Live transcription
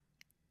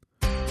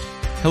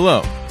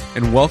Hello,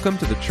 and welcome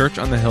to the Church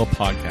on the Hill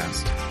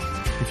podcast.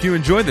 If you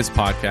enjoy this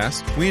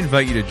podcast, we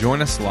invite you to join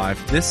us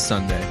live this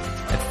Sunday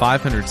at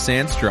 500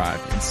 Sands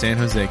Drive in San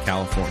Jose,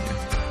 California.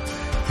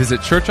 Visit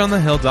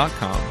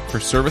churchonthehill.com for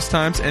service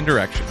times and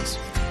directions,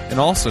 and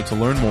also to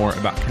learn more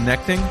about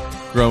connecting,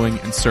 growing,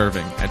 and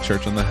serving at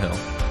Church on the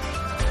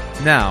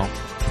Hill. Now,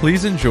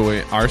 please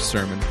enjoy our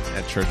sermon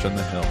at Church on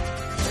the Hill.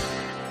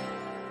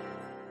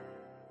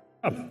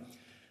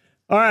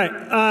 All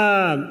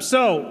right,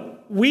 so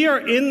we are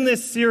in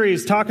this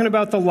series talking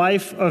about the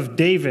life of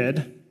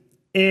David,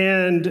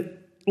 and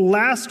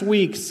last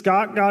week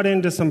Scott got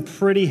into some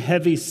pretty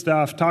heavy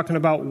stuff talking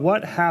about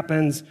what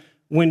happens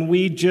when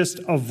we just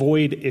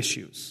avoid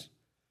issues.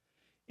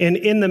 And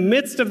in the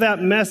midst of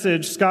that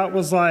message, Scott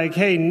was like,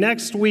 hey,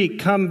 next week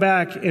come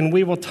back and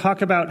we will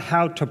talk about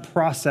how to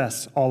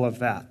process all of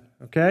that,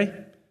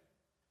 okay?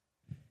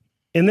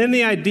 And then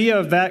the idea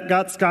of that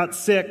got Scott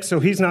sick,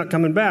 so he's not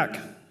coming back.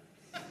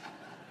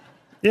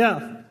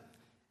 Yeah.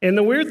 And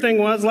the weird thing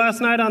was,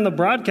 last night on the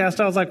broadcast,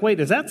 I was like,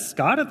 wait, is that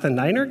Scott at the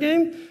Niner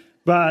game?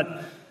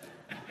 But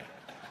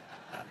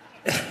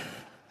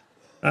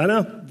I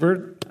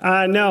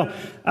know.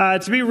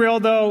 To be real,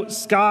 though,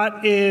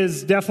 Scott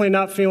is definitely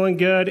not feeling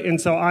good. And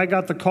so I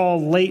got the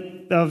call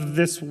late of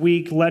this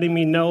week letting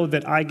me know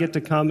that I get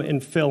to come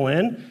and fill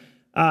in.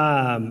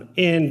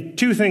 And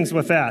two things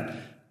with that.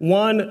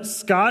 One,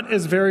 Scott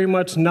is very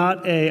much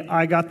not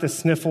I got the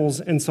sniffles,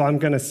 and so I'm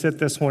going to sit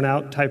this one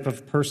out type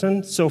of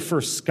person. So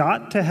for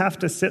Scott to have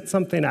to sit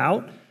something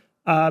out,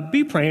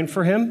 be praying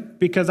for him,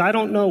 because I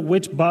don't know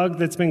which bug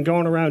that's been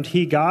going around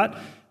he got,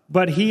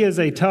 but he is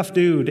a tough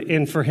dude,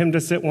 and for him to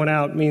sit one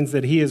out means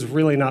that he is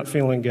really not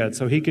feeling good.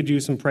 So he could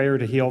use some prayer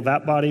to heal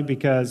that body,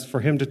 because for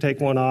him to take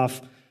one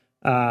off,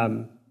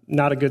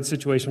 not a good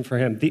situation for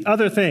him. The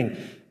other thing,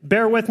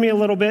 bear with me a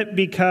little bit,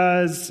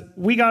 because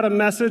we got a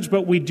message,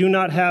 but we do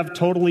not have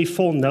totally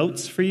full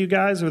notes for you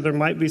guys, or there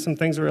might be some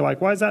things where you're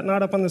like, why is that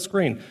not up on the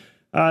screen?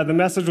 The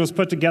message was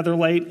put together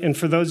late, and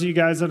for those of you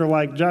guys that are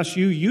like, Josh,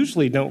 you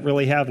usually don't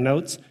really have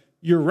notes,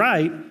 you're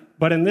right,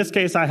 but in this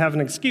case, I have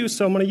an excuse,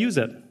 so I'm going to use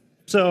it.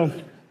 So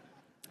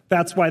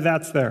that's why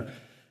that's there.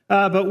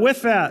 But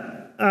with that,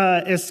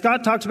 as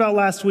Scott talked about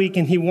last week,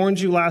 and he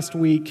warned you last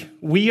week,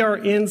 we are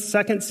in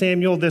 2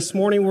 Samuel. This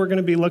morning, we're going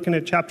to be looking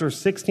at chapters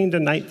 16 to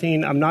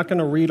 19. I'm not going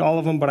to read all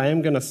of them, but I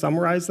am going to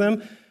summarize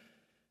them.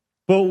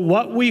 But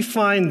what we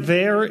find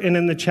there and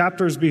in the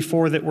chapters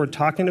before that we're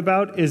talking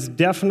about is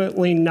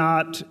definitely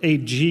not a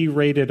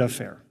G-rated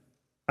affair.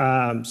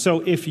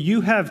 So if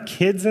you have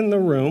kids in the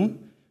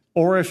room,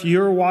 or if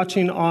you're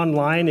watching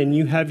online and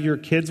you have your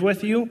kids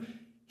with you,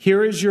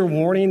 here is your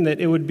warning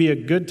that it would be a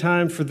good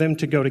time for them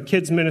to go to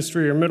kids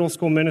ministry or middle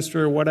school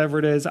ministry or whatever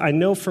it is. I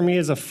know for me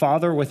as a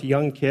father with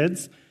young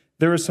kids,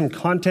 there is some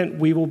content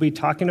we will be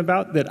talking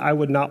about that I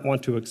would not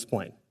want to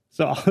explain.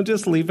 So I'll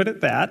just leave it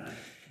at that.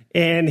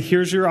 And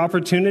here's your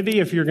opportunity.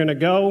 If you're going to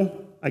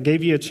go, I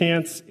gave you a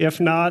chance. If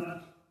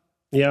not,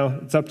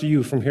 it's up to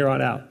you from here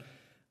on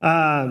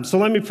out. So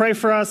let me pray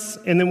for us,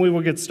 and then we will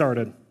get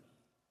started.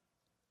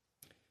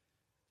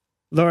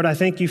 Lord, I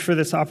thank you for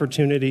this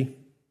opportunity.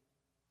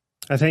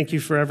 I thank you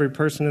for every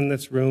person in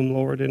this room,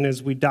 Lord. And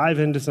as we dive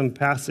into some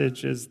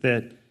passages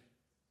that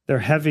they're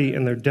heavy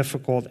and they're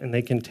difficult and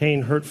they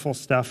contain hurtful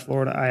stuff,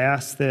 Lord, I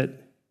ask that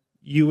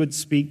you would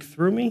speak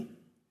through me,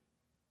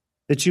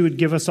 that you would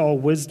give us all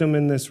wisdom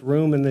in this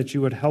room, and that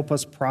you would help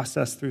us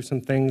process through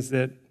some things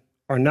that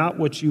are not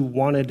what you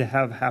wanted to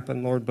have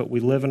happen, Lord, but we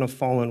live in a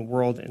fallen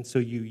world, and so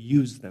you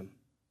use them.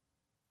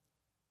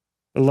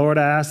 But Lord,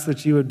 I ask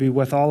that you would be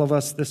with all of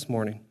us this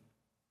morning.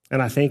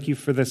 And I thank you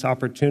for this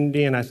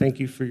opportunity, and I thank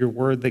you for your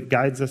word that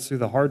guides us through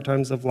the hard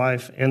times of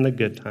life and the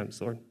good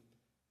times, Lord.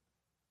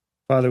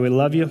 Father, we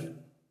love you.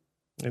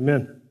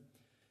 Amen.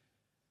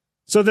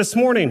 So this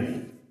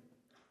morning,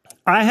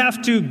 I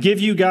have to give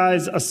you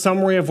guys a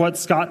summary of what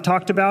Scott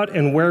talked about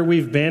and where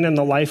we've been in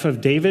the life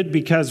of David,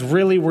 because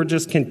really we're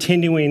just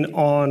continuing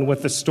on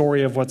with the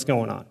story of what's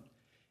going on.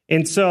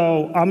 And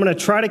so I'm going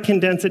to try to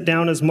condense it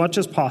down as much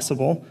as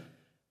possible.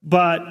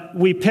 But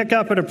we pick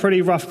up at a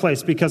pretty rough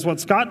place, because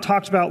what Scott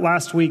talked about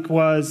last week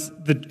was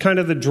the kind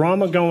of the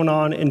drama going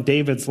on in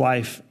David's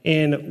life.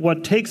 And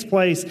what takes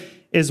place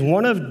is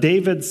one of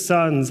David's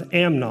sons,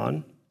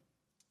 Amnon,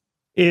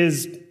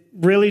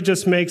 really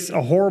just makes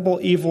a horrible,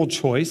 evil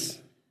choice,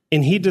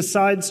 and he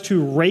decides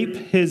to rape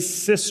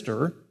his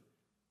sister,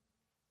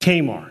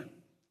 Tamar.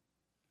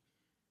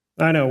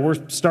 I know,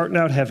 we're starting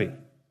out heavy.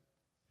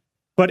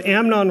 But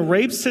Amnon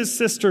rapes his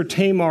sister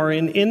Tamar,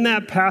 and in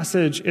that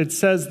passage, it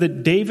says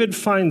that David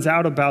finds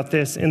out about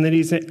this and that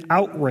he's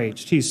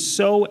outraged. He's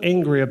so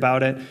angry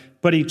about it,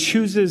 but he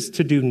chooses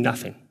to do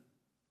nothing.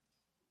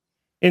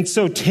 And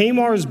so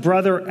Tamar's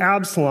brother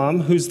Absalom,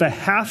 who's the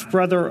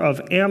half-brother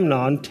of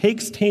Amnon,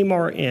 takes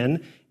Tamar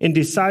in and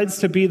decides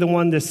to be the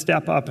one to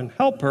step up and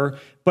help her,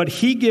 but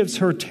he gives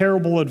her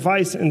terrible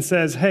advice and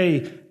says, hey,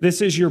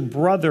 this is your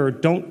brother,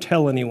 don't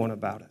tell anyone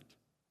about it.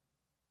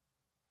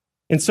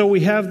 And so we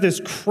have this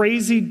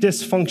crazy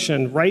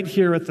dysfunction right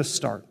here at the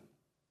start.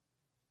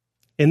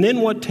 And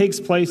then what takes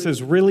place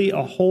is really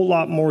a whole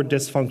lot more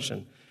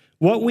dysfunction.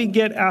 What we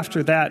get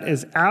after that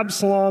is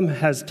Absalom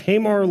has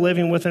Tamar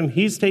living with him.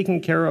 He's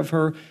taking care of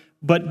her,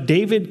 but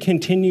David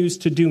continues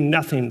to do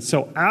nothing.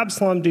 So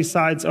Absalom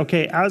decides,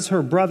 okay, as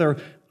her brother,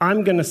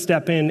 I'm going to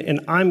step in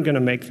and I'm going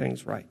to make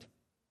things right.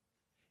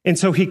 And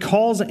so he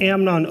calls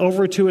Amnon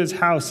over to his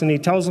house and he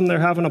tells him they're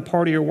having a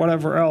party or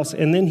whatever else.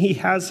 And then he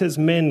has his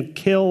men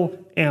kill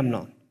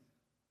Amnon.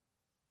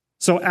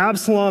 So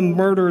Absalom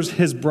murders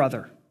his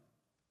brother.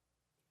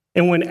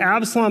 And when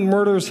Absalom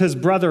murders his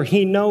brother,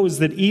 he knows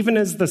that even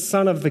as the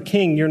son of the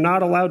king, you're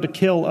not allowed to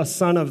kill a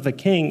son of the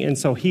king. And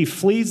so he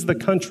flees the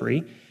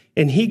country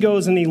and he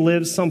goes and he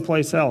lives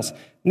someplace else.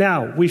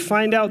 Now, we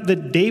find out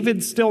that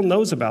David still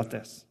knows about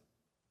this.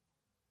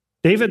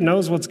 David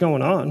knows what's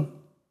going on,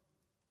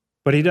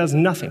 but he does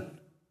nothing.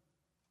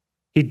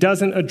 He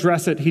doesn't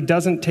address it. He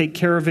doesn't take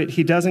care of it.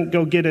 He doesn't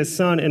go get his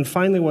son. And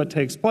finally, what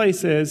takes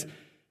place is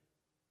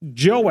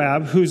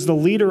Joab, who's the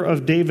leader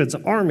of David's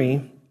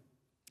army,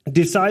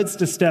 decides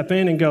to step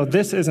in and go,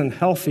 this isn't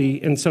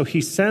healthy. And so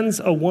he sends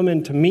a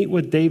woman to meet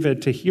with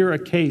David to hear a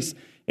case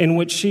in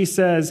which she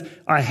says,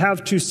 I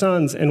have 2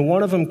 sons and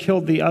one of them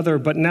killed the other,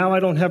 but now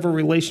I don't have a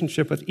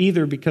relationship with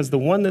either because the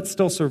one that's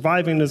still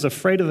surviving is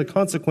afraid of the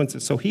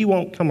consequences, so he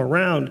won't come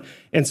around,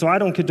 and so I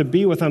don't get to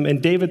be with him.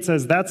 And David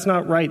says, that's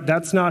not right.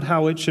 That's not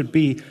how it should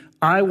be.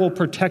 I will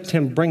protect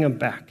him, bring him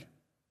back.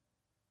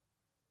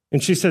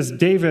 And she says,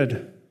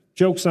 David,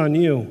 joke's on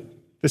you.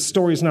 This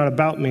story's not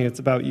about me, it's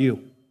about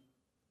you.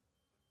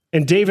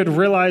 And David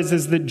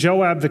realizes that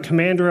Joab, the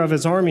commander of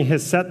his army,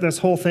 has set this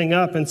whole thing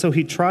up. And so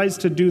he tries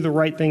to do the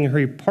right thing, or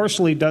he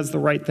partially does the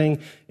right thing.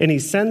 And he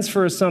sends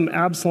for his son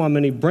Absalom,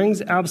 and he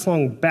brings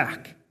Absalom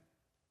back.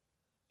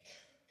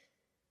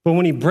 But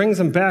when he brings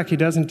him back, he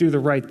doesn't do the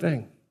right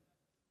thing.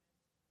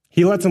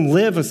 He lets him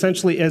live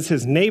essentially as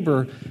his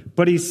neighbor,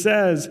 but he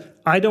says,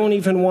 I don't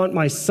even want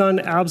my son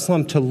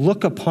Absalom to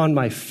look upon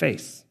my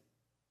face.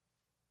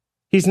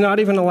 He's not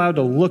even allowed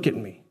to look at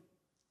me.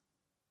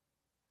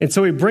 And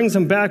so he brings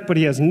him back, but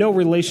he has no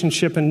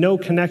relationship and no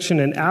connection.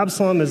 And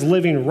Absalom is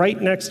living right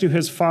next to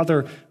his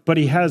father, but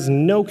he has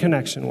no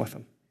connection with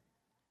him.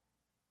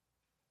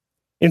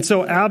 And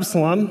so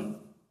Absalom,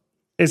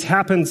 as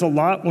happens a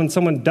lot when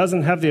someone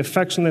doesn't have the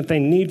affection that they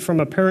need from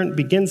a parent,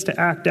 begins to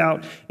act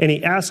out. And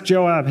he asks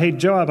Joab, hey,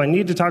 Joab, I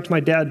need to talk to my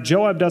dad.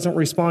 Joab doesn't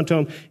respond to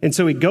him. And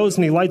so he goes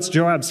and he lights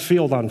Joab's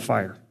field on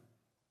fire.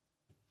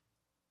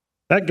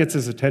 That gets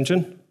his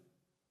attention.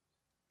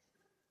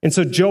 And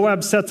so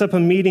Joab sets up a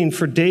meeting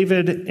for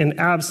David and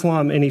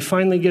Absalom, and he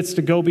finally gets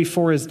to go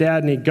before his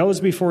dad, and he goes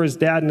before his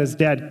dad, and his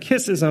dad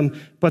kisses him,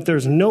 but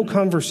there's no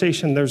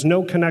conversation, there's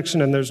no connection,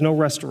 and there's no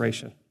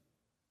restoration.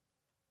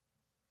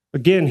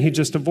 Again, he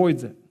just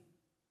avoids it.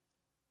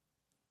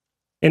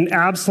 And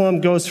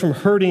Absalom goes from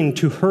hurting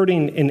to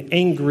hurting and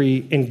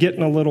angry and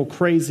getting a little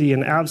crazy.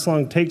 And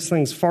Absalom takes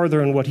things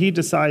farther. And what he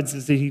decides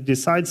is that he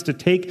decides to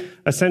take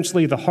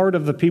essentially the heart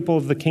of the people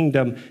of the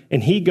kingdom.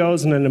 And he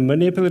goes and in a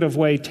manipulative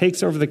way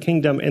takes over the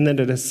kingdom. And then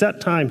at a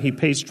set time, he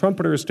pays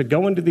trumpeters to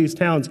go into these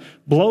towns,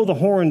 blow the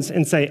horns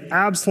and say,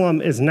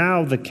 Absalom is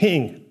now the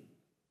king.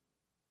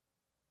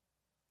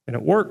 And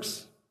it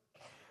works.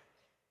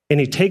 And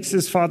he takes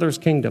his father's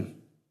kingdom.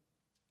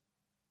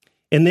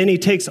 And then he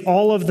takes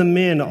all of the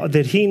men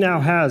that he now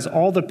has,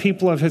 all the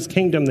people of his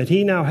kingdom that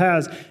he now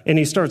has, and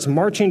he starts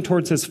marching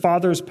towards his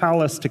father's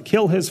palace to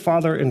kill his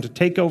father and to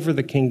take over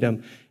the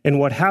kingdom. And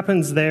what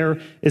happens there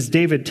is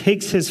David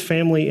takes his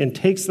family and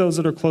takes those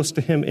that are close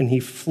to him, and he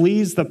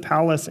flees the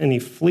palace and he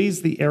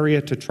flees the area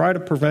to try to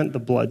prevent the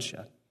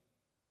bloodshed.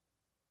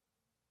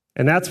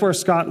 And that's where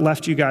Scott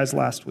left you guys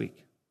last week.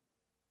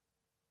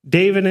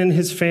 David and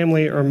his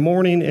family are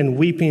mourning and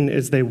weeping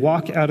as they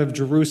walk out of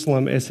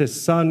Jerusalem as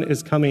his son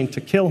is coming to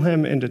kill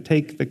him and to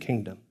take the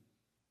kingdom.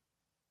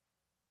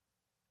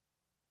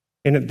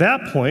 And at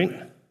that point,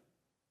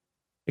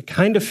 it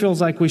kind of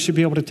feels like we should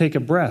be able to take a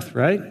breath,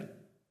 right?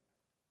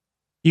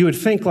 You would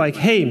think like,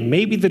 hey,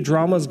 maybe the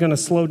drama is going to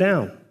slow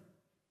down.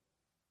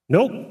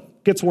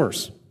 Nope, gets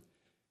worse.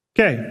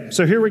 Okay,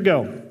 so here we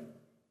go.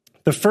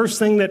 The first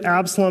thing that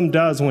Absalom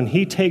does when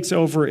he takes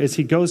over is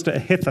he goes to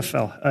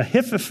Ahithophel.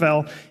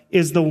 Ahithophel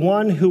is the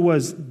one who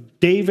was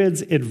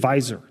David's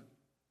advisor.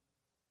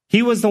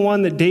 He was the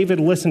one that David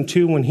listened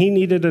to when he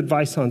needed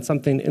advice on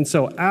something. And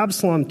so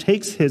Absalom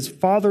takes his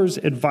father's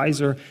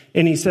advisor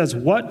and he says,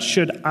 what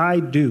should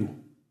I do?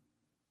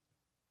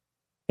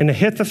 And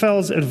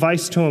Ahithophel's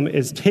advice to him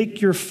is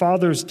take your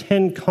father's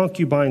 10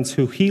 concubines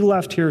who he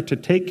left here to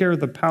take care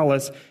of the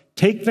palace.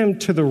 Take them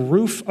to the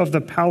roof of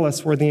the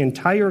palace where the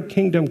entire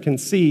kingdom can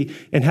see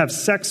and have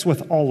sex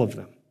with all of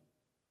them.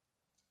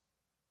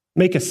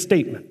 Make a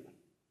statement.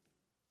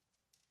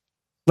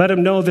 Let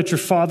him know that your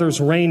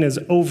father's reign is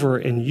over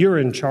and you're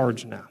in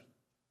charge now.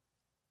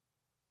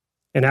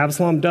 And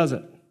Absalom does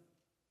it.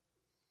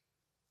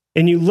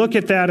 And you look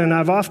at that, and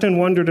I've often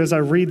wondered as I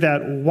read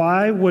that,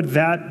 why would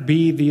that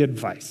be the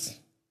advice?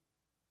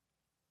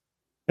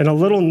 And a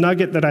little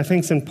nugget that I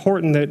think is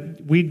important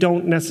that we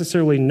don't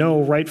necessarily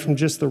know right from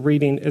just the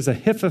reading is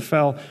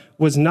Ahithophel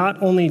was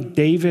not only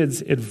David's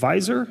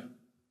advisor,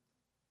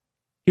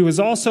 he was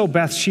also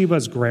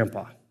Bathsheba's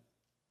grandpa.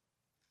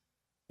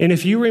 And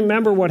if you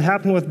remember what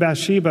happened with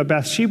Bathsheba,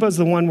 Bathsheba is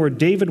the one where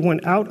David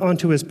went out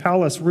onto his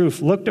palace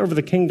roof, looked over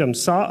the kingdom,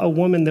 saw a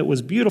woman that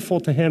was beautiful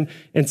to him,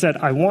 and said,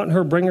 I want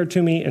her, bring her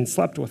to me, and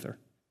slept with her.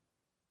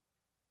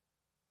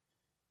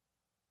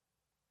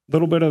 A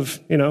little bit of,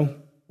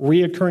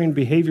 reoccurring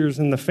behaviors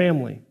in the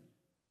family.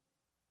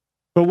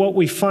 But what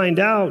we find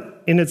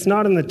out, and it's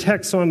not in the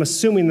text, so I'm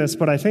assuming this,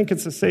 but I think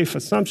it's a safe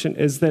assumption,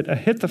 is that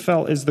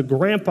Ahithophel is the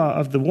grandpa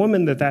of the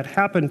woman that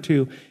happened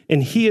to,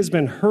 and he has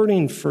been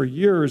hurting for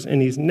years,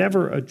 and he's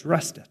never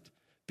addressed it.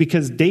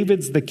 Because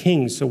David's the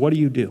king, so what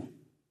do?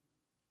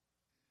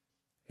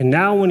 And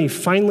now when he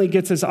finally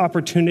gets his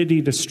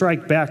opportunity to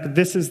strike back,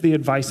 this is the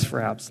advice for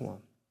Absalom.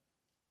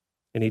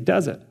 And he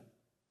does it.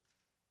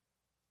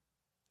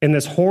 And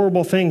this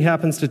horrible thing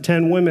happens to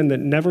 10 women that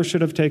never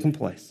should have taken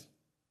place.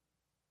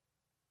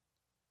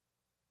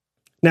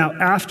 Now,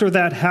 after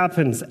that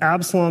happens,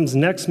 Absalom's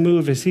next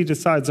move is he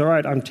decides, all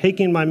right, I'm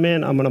taking my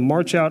men, I'm going to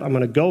march out, I'm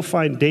going to go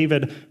find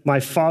David, my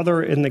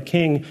father and the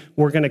king.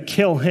 We're going to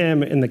kill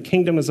him, and the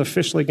kingdom is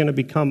officially going to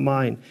become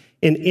mine.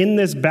 And in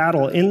this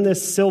battle, in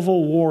this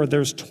civil war,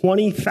 there's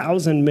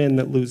 20,000 men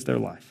that lose their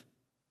life.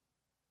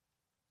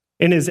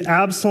 And as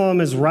Absalom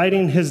is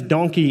riding his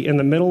donkey in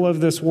the middle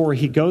of this war,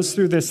 he goes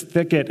through this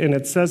thicket, and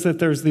it says that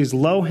there's these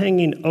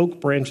low-hanging oak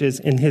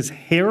branches, and his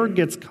hair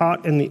gets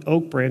caught in the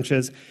oak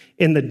branches,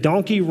 and the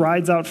donkey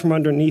rides out from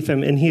underneath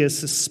him, and he is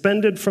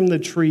suspended from the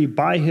tree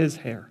by his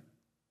hair.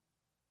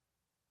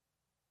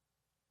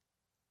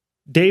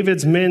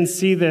 David's men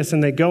see this,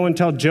 and they go and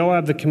tell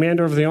Joab, the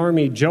commander of the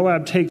army.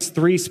 Joab takes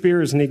 3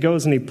 spears, and he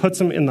goes and he puts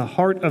them in the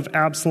heart of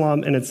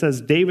Absalom, and it says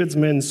David's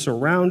men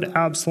surround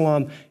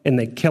Absalom, and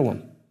they kill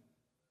him.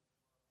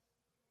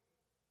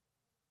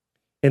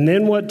 And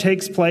then what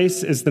takes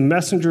place is the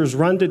messengers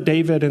run to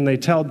David and they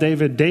tell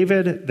David,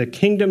 David, the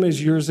kingdom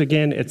is yours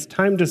again. It's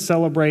time to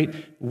celebrate.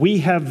 We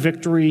have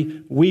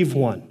victory. We've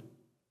won.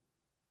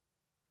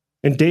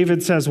 And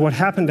David says, what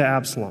happened to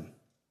Absalom?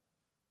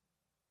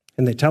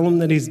 And they tell him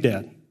that he's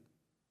dead.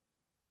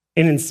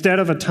 And instead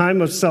of a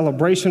time of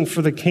celebration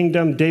for the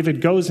kingdom,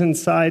 David goes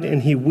inside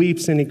and he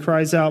weeps and he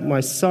cries out, my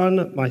son,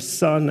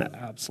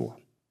 Absalom.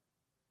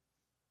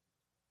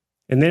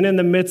 And then in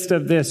the midst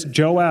of this,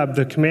 Joab,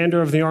 the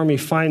commander of the army,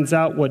 finds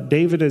out what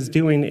David is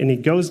doing, and he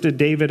goes to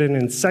David, and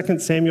in 2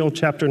 Samuel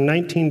chapter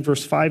 19,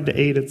 verse 5 to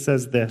 8, it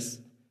says this.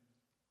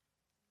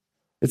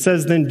 It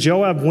says, then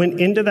Joab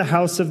went into the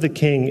house of the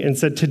king and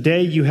said,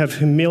 today you have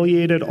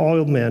humiliated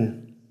all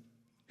men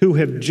who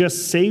have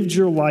just saved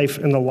your life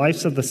and the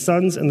lives of the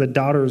sons and the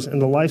daughters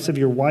and the lives of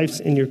your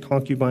wives and your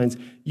concubines.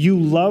 You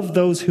love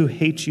those who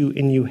hate you,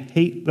 and you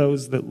hate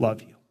those that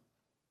love you.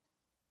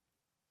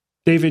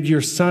 David, your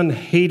son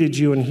hated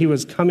you, and he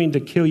was coming to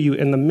kill you.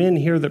 And the men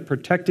here that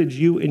protected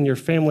you and your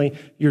family,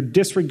 you're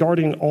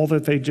disregarding all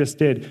that they just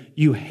did.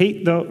 You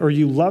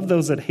love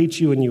those that hate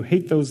you, and you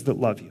hate those that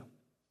love you.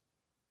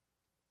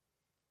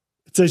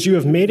 It says, you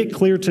have made it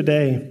clear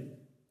today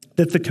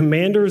that the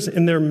commanders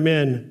and their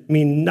men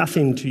mean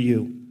nothing to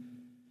you.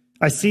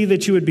 I see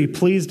that you would be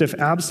pleased if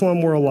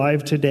Absalom were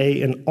alive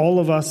today and all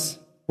of us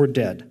were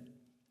dead.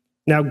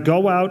 Now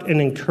go out and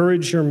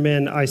encourage your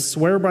men. I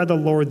swear by the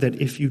Lord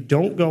that if you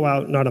don't go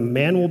out, not a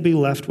man will be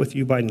left with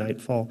you by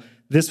nightfall.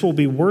 This will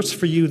be worse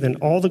for you than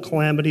all the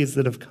calamities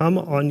that have come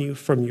on you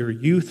from your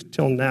youth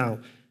till now.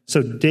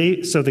 So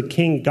the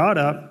king got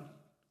up,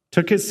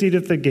 took his seat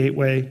at the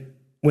gateway.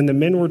 When the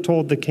men were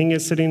told the king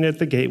is sitting at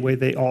the gateway,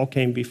 they all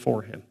came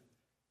before him.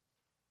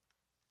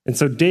 And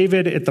so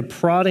David, at the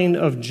prodding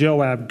of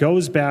Joab,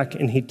 goes back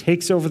and he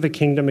takes over the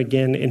kingdom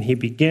again, and he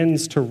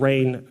begins to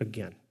reign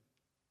again.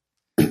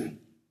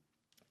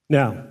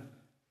 Now,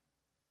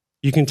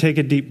 you can take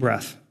a deep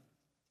breath.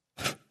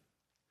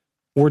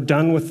 We're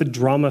done with the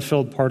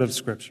drama-filled part of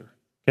Scripture,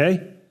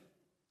 okay?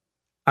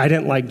 I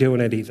didn't like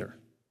doing it either.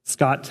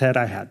 Scott said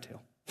I had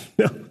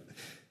to.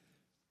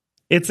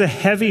 It's a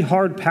heavy,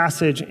 hard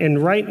passage,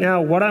 and right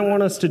now what I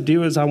want us to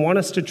do is I want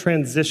us to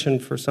transition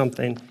for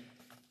something.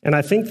 And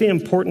I think the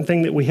important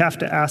thing that we have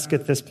to ask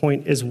at this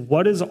point is,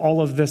 what is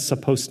all of this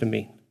supposed to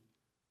mean?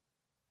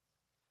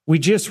 We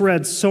just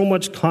read so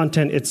much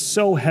content. It's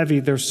so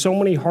heavy. There's so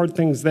many hard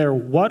things there.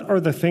 What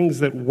are the things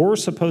that we're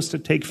supposed to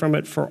take from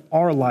it for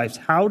our lives?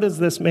 How does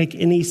this make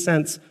any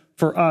sense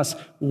for us?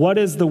 What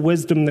is the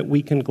wisdom that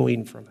we can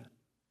glean from it?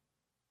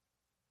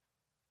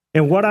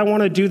 And what I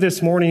want to do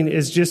this morning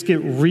is just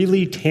get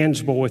really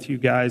tangible with you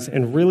guys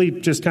and really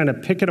just kind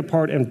of pick it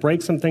apart and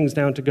break some things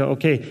down to go,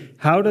 okay,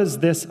 how does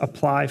this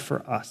apply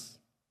for us?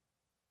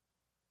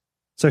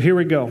 So here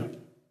we go.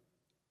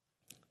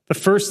 The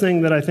first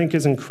thing that I think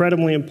is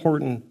incredibly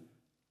important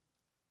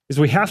is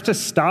we have to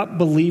stop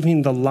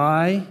believing the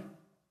lie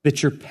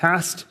that your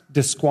past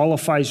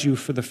disqualifies you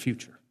for the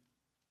future.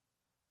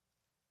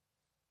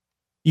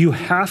 You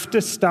have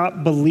to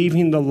stop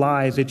believing the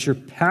lie that your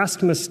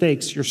past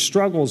mistakes, your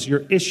struggles, your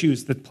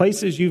issues, the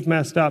places you've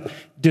messed up,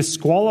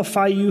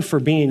 disqualify you for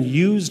being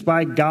used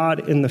by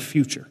God in the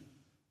future.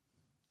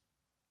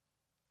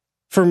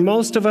 For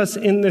most of us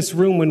in this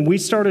room, when we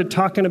started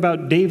talking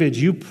about David,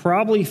 you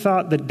probably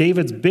thought that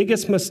David's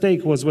biggest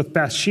mistake was with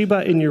Bathsheba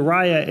and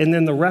Uriah, and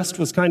then the rest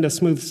was kind of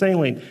smooth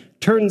sailing.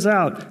 Turns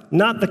out,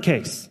 not the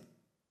case.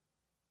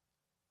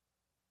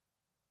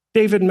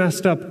 David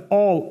messed up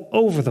all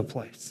over the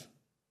place.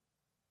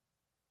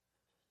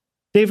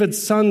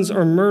 David's sons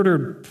are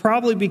murdered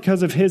probably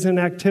because of his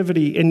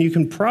inactivity, and you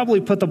can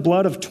probably put the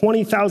blood of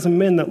 20,000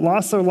 men that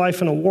lost their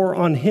life in a war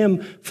on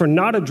him for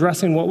not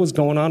addressing what was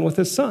going on with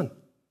his son.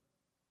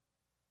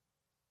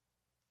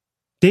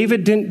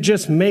 David didn't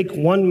just make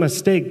one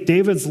mistake.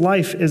 David's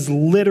life is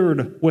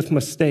littered with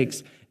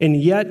mistakes,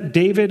 and yet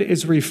David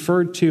is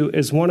referred to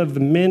as one of the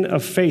men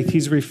of faith.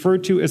 He's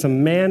referred to as a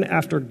man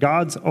after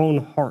God's own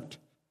heart.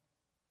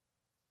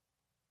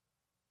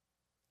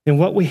 And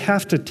what we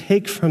have to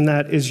take from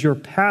that is your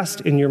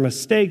past and your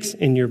mistakes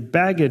and your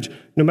baggage,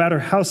 no matter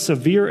how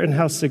severe and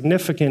how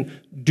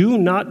significant, do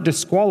not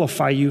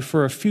disqualify you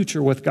for a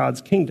future with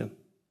God's kingdom.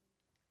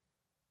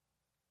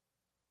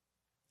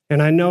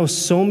 And I know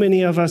so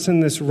many of us in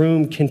this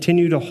room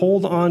continue to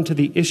hold on to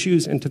the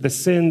issues and to the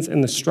sins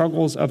and the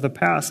struggles of the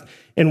past.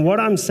 And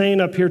what I'm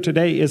saying up here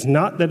today is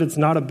not that it's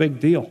not a big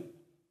deal.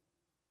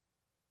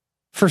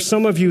 For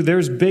some of you,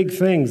 there's big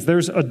things.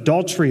 There's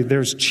adultery,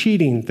 there's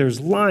cheating,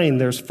 there's lying,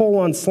 there's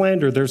full-on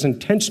slander, there's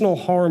intentional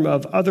harm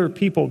of other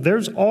people.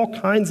 There's all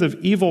kinds of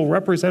evil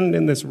represented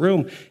in this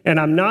room. And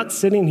I'm not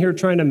sitting here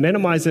trying to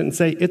minimize it and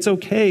say it's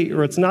okay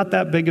or it's not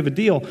that big of a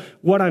deal.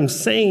 What I'm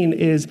saying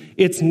is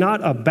it's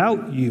not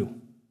about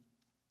you.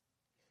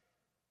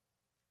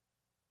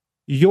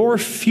 Your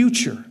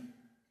future,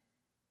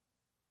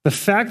 the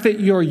fact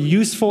that you're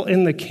useful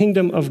in the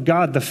kingdom of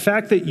God, the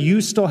fact that you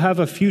still have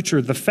a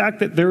future, the fact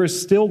that there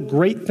is still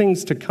great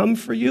things to come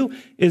for you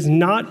is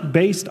not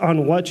based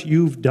on what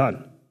you've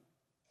done.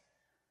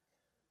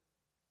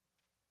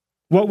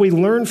 What we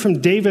learn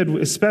from David,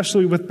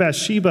 especially with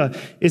Bathsheba,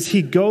 is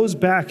he goes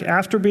back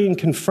after being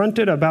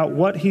confronted about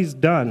what he's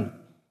done.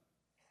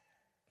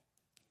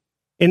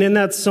 And in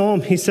that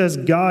psalm, he says,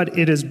 God,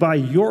 it is by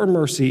your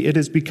mercy. It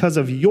is because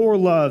of your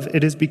love.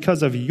 It is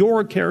because of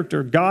your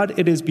character. God,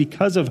 it is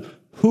because of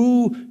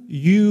who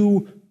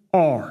you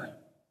are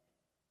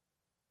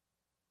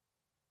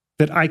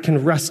that I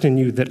can rest in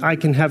you, that I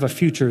can have a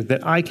future,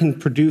 that I can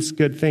produce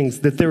good things,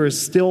 that there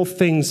is still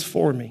things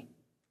for me.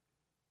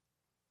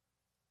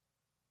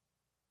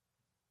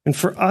 And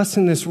for us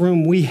in this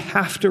room, we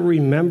have to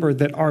remember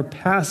that our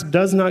past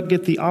does not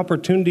get the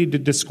opportunity to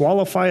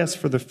disqualify us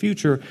for the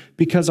future,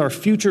 because our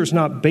future is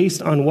not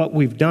based on what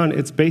we've done.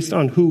 It's based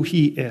on who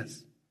he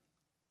is.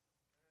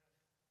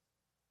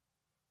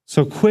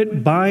 So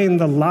quit buying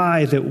the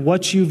lie that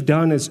what you've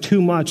done is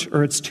too much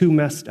or it's too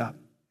messed up.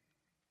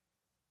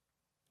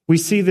 We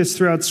see this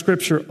throughout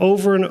Scripture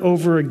over and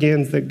over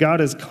again, that God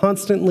is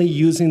constantly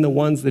using the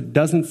ones that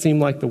doesn't seem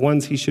like the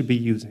ones he should be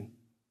using.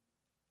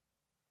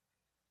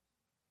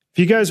 If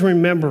you guys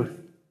remember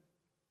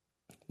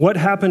what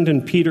happened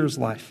in Peter's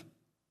life,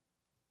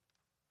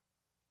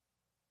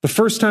 the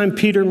first time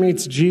Peter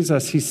meets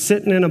Jesus, he's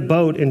sitting in a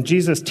boat and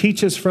Jesus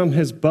teaches from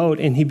his boat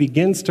and he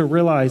begins to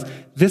realize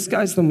this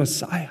guy's the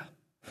Messiah.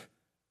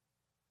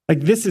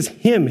 Like, this is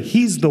him.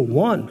 He's the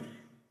one.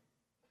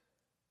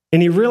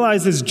 And he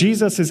realizes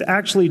Jesus is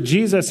actually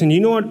Jesus. And you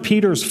know what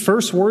Peter's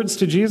first words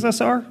to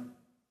Jesus are?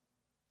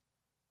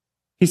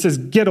 He says,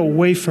 "Get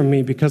away from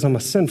me because I'm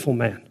a sinful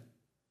man.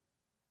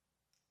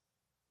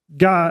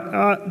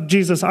 God,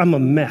 Jesus, I'm a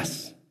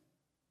mess.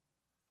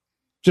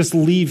 Just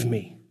leave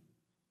me."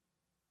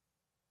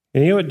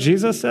 And you know what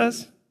Jesus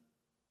says?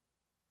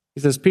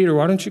 He says, "Peter,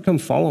 why don't you come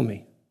follow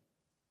me?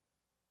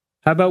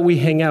 How about we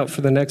hang out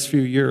for the next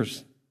few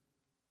years?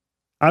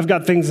 I've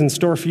got things in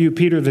store for you,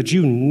 Peter, that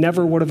you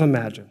never would have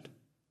imagined."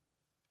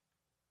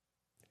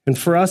 And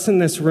for us in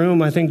this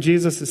room, I think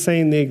Jesus is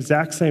saying the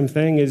exact same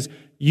thing, is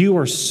you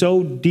are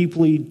so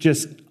deeply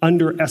just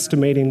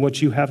underestimating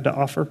what you have to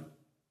offer.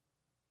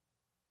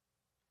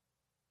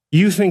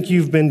 You think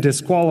you've been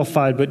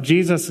disqualified, but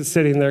Jesus is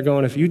sitting there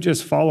going, if you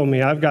just follow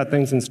me, I've got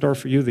things in store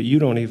for you that you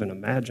don't even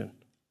imagine.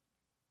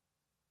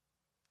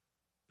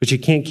 But you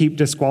can't keep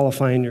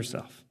disqualifying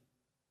yourself.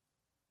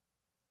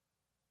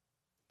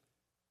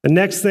 The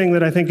next thing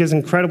that I think is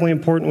incredibly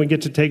important we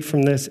get to take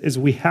from this is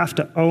we have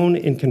to own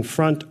and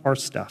confront our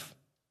stuff.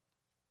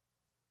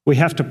 We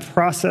have to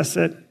process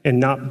it and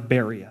not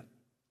bury it.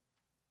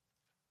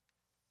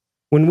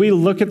 When we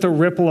look at the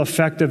ripple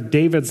effect of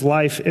David's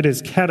life, it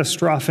is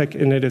catastrophic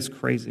and it is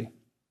crazy.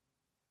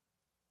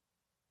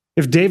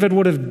 If David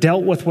would have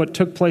dealt with what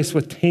took place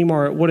with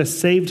Tamar, it would have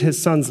saved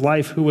his son's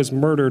life who was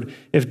murdered.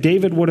 If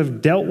David would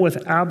have dealt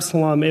with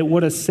Absalom, it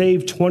would have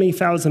saved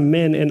 20,000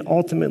 men and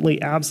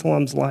ultimately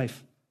Absalom's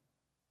life.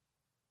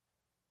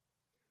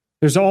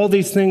 There's all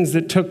these things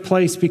that took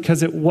place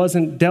because it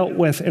wasn't dealt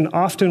with. And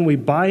often we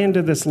buy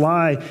into this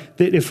lie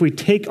that if we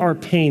take our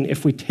pain,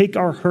 if we take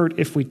our hurt,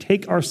 if we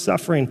take our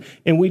suffering,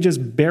 and we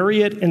just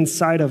bury it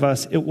inside of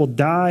us, it will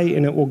die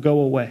and it will go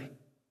away.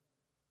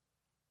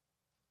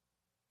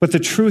 But the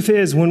truth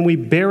is, when we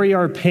bury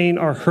our pain,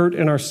 our hurt,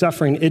 and our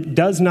suffering, it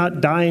does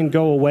not die and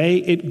go away.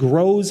 It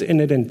grows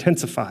and it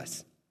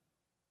intensifies.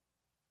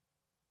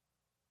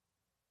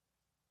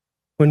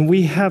 When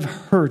we have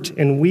hurt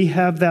and we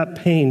have that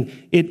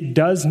pain, it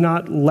does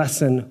not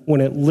lessen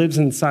when it lives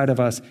inside of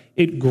us.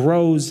 It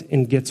grows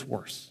and gets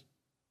worse.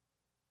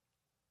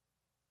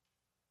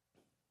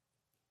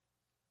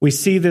 We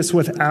see this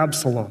with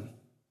Absalom.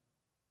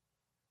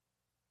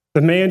 The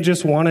man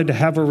just wanted to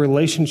have a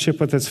relationship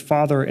with his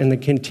father, and the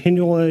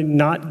continually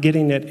not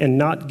getting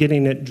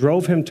it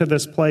drove him to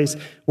this place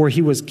where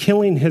he was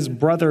killing his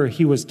brother.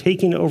 He was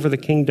taking over the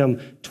kingdom.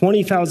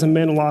 20,000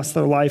 men lost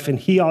their life, and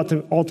he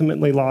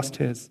ultimately lost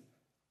his.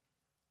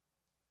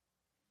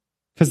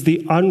 Because the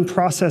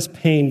unprocessed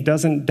pain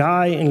doesn't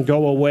die and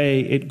go away.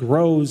 It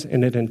grows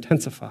and it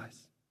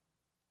intensifies.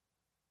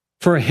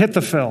 For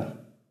Ahithophel,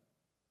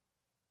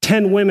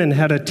 10 women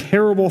had a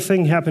terrible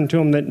thing happen to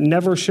him that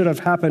never should have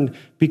happened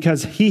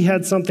because he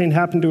had something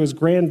happen to his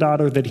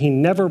granddaughter that he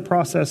never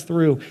processed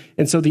through.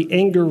 And so the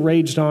anger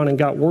raged on and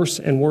got worse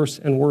and worse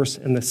and worse,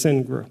 and the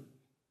sin grew.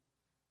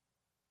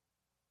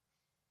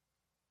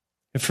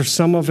 And for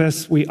some of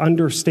us, we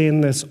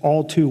understand this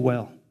all too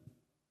well.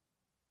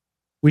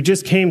 We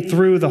just came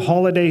through the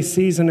holiday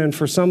season, and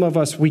for some of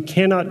us, we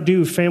cannot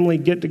do family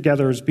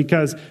get-togethers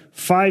because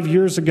 5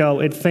 years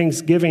ago at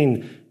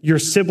Thanksgiving, your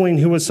sibling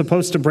who was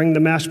supposed to bring the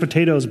mashed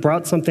potatoes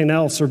brought something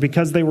else, or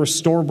because they were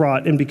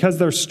store-bought. And because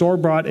they're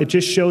store-bought, it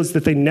just shows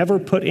that they never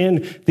put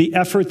in the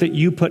effort that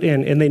you put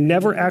in, and they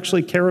never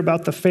actually care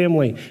about the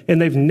family, and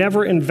they've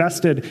never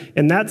invested,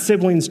 and that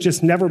sibling's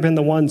just never been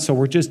the one, so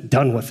we're just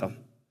done with them.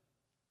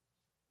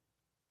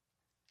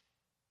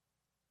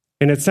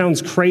 And it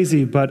sounds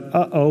crazy, but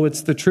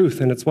it's the truth,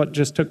 and it's what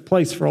just took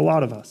place for a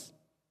lot of us.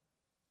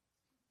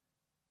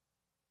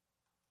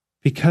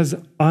 Because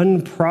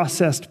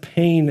unprocessed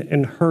pain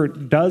and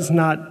hurt does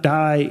not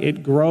die,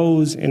 it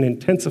grows and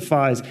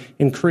intensifies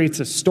and creates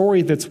a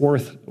story that's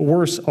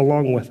worse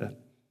along with it.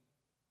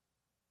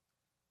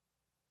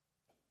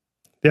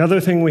 The other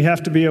thing we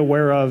have to be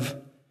aware of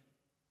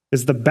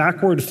is the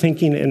backward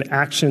thinking and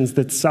actions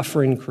that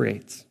suffering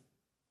creates.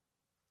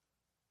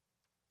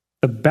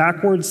 The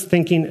backwards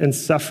thinking and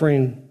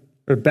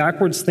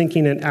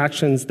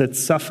actions that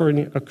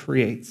suffering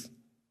creates.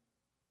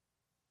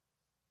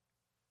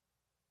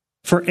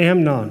 For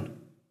Amnon,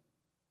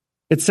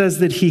 it says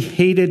that he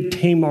hated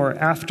Tamar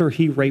after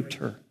he raped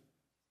her.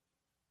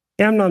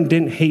 Amnon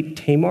didn't hate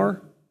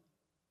Tamar.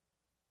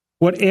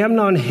 What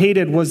Amnon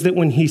hated was that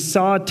when he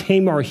saw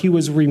Tamar, he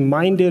was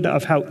reminded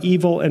of how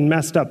evil and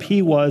messed up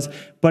he was,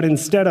 but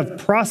instead of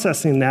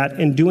processing that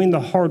and doing the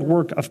hard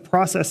work of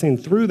processing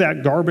through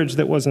that garbage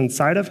that was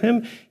inside of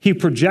him, he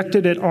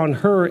projected it on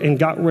her and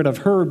got rid of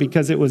her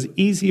because it was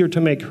easier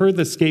to make her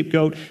the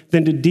scapegoat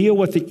than to deal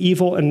with the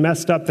evil and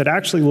messed up that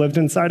actually lived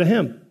inside of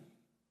him.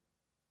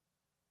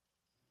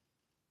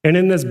 And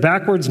in this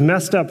backwards,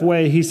 messed up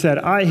way, he said,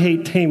 I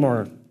hate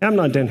Tamar.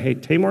 Amnon didn't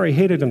hate Tamar, he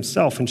hated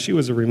himself, and she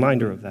was a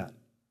reminder of that.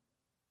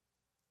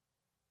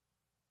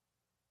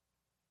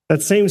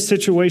 That same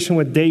situation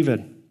with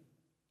David.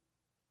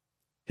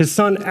 His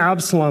son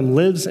Absalom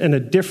lives in a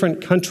different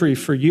country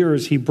for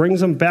years. He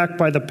brings him back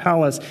by the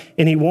palace,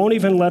 and he won't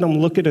even let him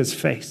look at his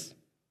face.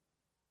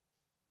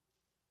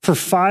 For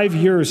 5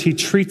 years, he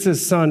treats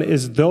his son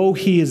as though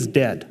he is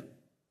dead.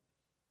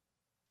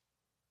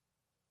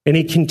 And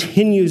he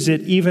continues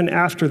it even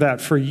after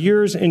that. For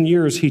years and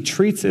years, he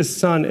treats his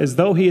son as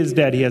though he is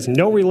dead. He has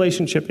no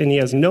relationship and he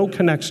has no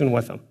connection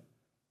with him.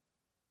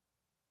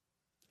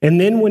 And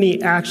then when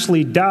he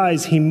actually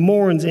dies, he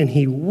mourns and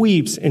he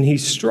weeps and he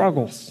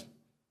struggles.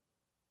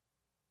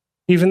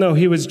 Even though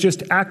he was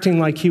just acting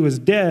like he was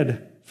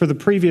dead for the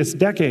previous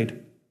decade.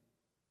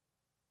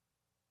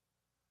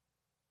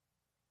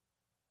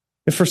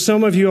 And for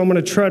some of you, I'm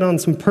going to tread on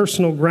some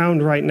personal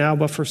ground right now,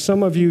 but for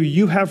some of you,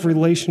 you have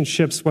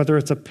relationships, whether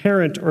it's a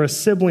parent or a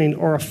sibling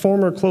or a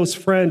former close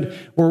friend,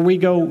 where we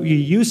go, you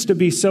used to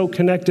be so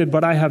connected,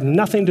 but I have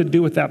nothing to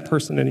do with that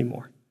person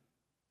anymore.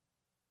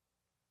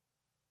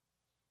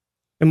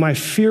 And my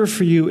fear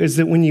for you is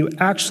that when you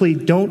actually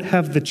don't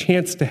have the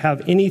chance to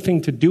have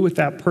anything to do with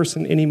that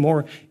person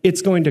anymore,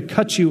 it's going to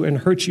cut you and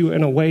hurt you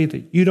in a way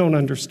that you don't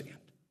understand.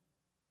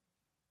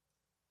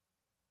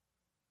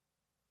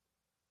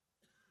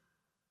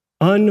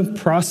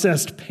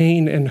 Unprocessed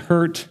pain and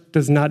hurt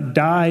does not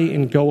die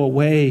and go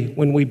away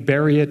when we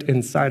bury it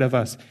inside of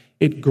us.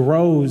 It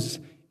grows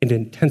and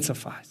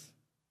intensifies.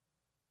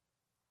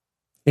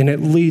 And it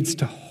leads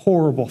to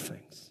horrible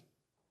things.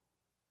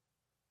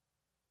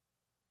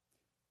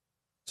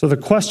 So the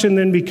question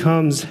then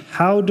becomes,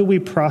 how do we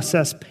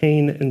process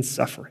pain and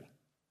suffering?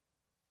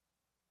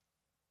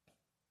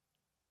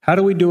 How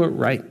do we do it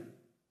right?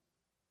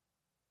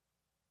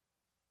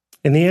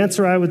 And the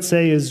answer I would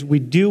say is we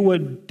do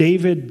what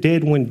David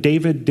did when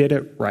David did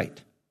it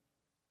right.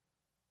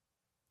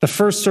 The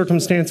first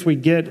circumstance we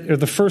get, or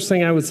the first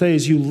thing I would say,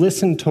 is you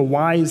listen to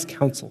wise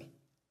counsel.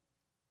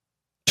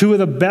 Two of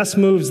the best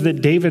moves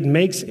that David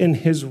makes in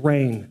his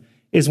reign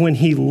is when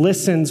he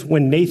listens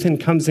when Nathan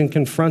comes and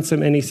confronts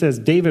him and he says,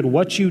 David,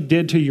 what you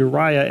did to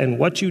Uriah and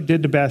what you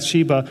did to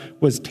Bathsheba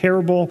was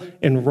terrible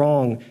and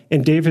wrong.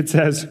 And David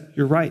says,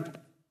 you're right.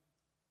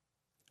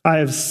 I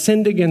have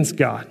sinned against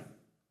God.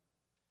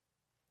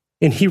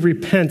 And he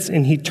repents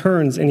and he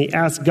turns and he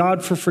asks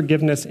God for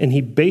forgiveness and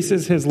he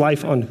bases his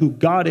life on who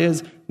God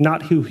is,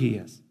 not who he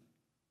is.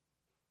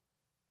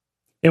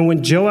 And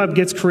when Joab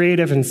gets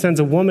creative and sends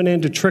a woman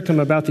in to trick him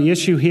about the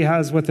issue he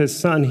has with his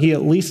son, he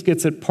at least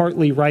gets it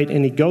partly right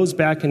and he goes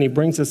back and he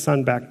brings his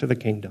son back to the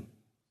kingdom.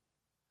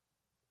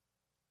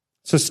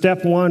 So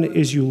step one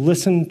is you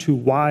listen to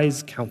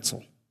wise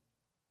counsel.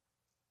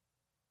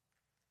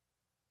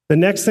 The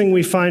next thing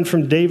we find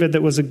from David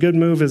that was a good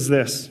move is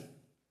this.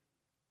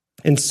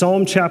 In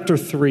Psalm chapter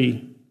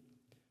 3,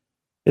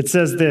 it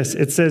says this.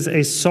 It says,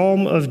 a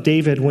psalm of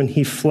David when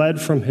he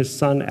fled from his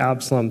son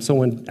Absalom. So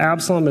when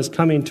Absalom is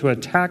coming to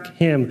attack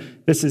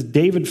him, this is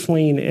David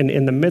fleeing, and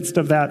in the midst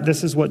of that,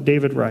 this is what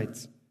David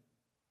writes.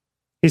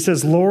 He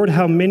says, Lord,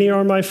 how many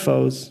are my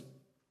foes?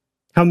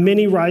 How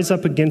many rise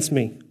up against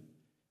me?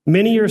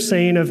 Many are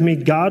saying of me,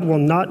 God will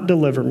not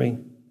deliver me.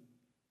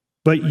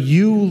 But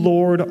you,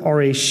 Lord,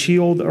 are a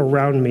shield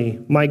around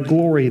me, my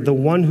glory, the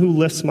one who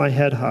lifts my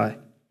head high.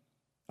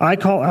 I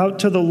call out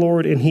to the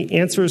Lord, and he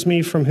answers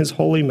me from his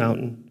holy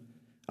mountain.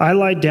 I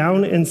lie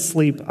down and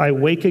sleep. I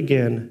wake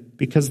again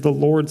because the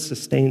Lord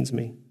sustains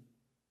me.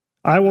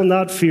 I will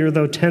not fear,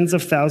 though tens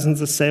of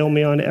thousands assail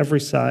me on every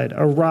side.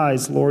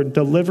 Arise, Lord,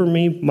 deliver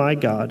me, my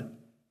God.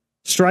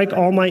 Strike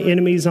all my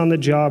enemies on the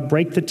jaw.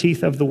 Break the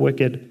teeth of the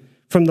wicked.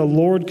 From the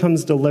Lord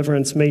comes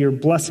deliverance. May your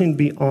blessing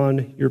be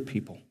on your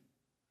people.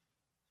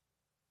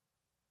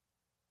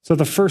 So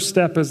the first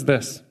step is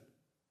this.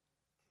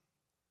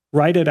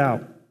 Write it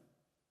out.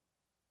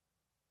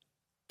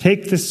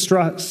 Take the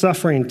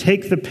suffering,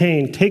 take the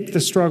pain, take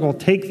the struggle,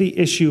 take the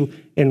issue,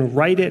 and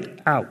write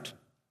it out.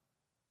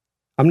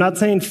 I'm not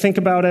saying think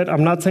about it.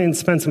 I'm not saying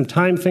spend some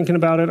time thinking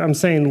about it. I'm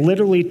saying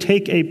literally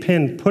take a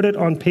pen, put it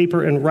on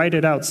paper, and write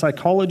it out.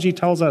 Psychology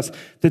tells us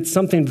that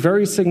something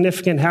very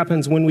significant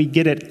happens when we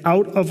get it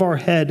out of our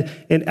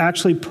head and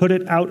actually put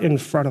it out in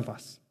front of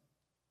us.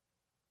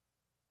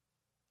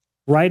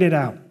 Write it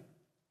out.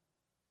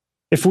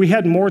 If we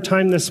had more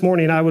time this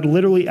morning, I would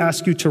literally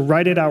ask you to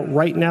write it out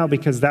right now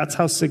because that's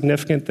how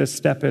significant this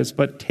step is.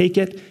 But take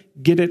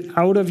it, get it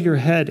out of your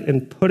head,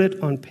 and put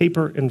it on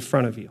paper in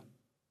front of you.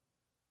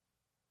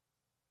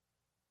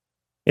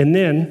 And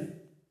then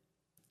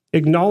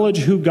acknowledge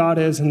who God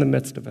is in the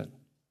midst of it.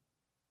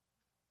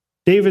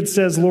 David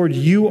says, Lord,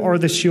 you are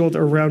the shield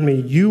around me.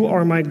 You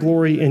are my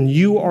glory, and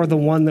you are the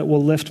one that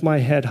will lift my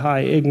head high.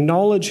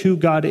 Acknowledge who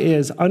God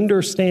is.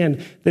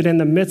 Understand that in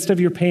the midst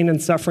of your pain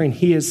and suffering,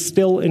 he is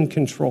still in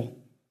control.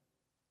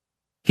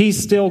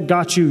 He's still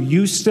got you.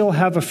 You still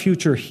have a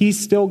future. He's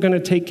still going to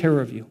take care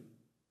of you.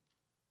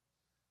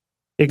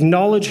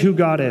 Acknowledge who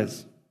God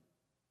is.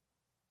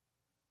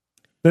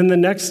 Then the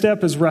next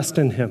step is rest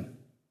in him.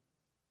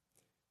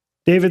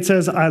 David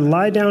says, I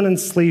lie down and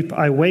sleep.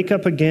 I wake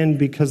up again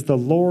because the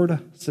Lord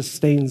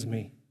sustains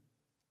me.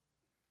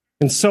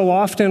 And so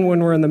often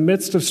when we're in the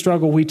midst of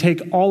struggle, we take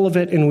all of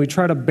it and we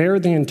try to bear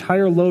the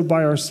entire load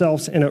by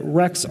ourselves, and it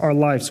wrecks our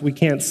lives. We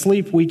can't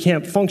sleep. We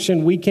can't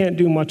function. We can't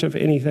do much of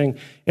anything.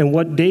 And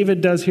what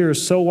David does here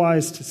is so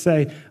wise to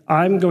say,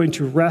 I'm going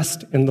to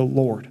rest in the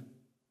Lord.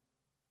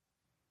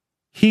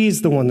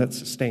 He's the one that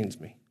sustains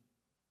me.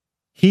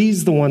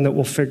 He's the one that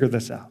will figure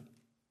this out.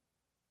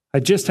 I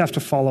just have to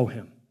follow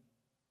him.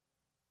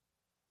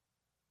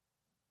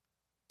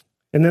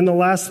 And then the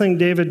last thing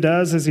David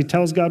does is he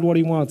tells God what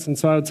he wants. And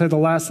so I would say the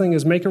last thing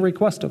is make a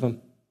request of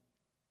him.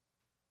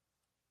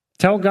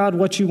 Tell God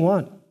what you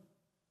want.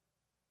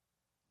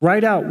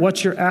 Write out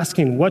what you're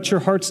asking, what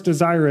your heart's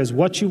desire is,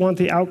 what you want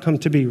the outcome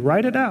to be.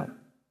 Write it out.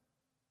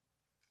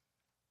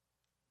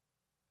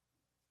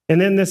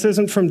 And then this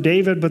isn't from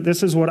David, but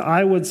this is what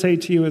I would say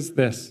to you is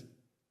this.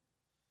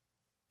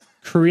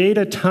 Create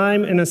a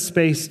time and a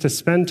space to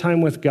spend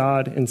time with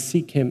God and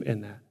seek him in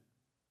that.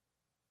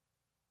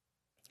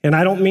 And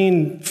I don't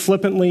mean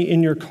flippantly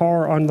in your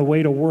car on the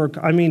way to work.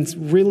 I mean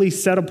really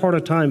set apart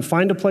a time.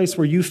 Find a place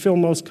where you feel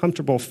most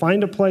comfortable.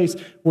 Find a place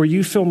where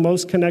you feel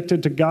most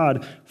connected to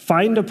God.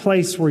 Find a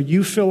place where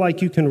you feel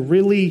like you can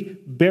really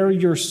bare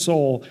your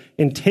soul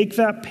and take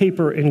that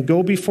paper and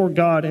go before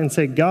God and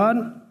say,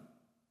 God,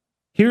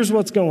 here's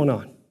what's going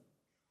on.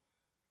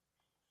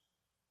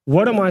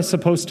 What am I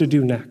supposed to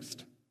do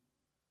next?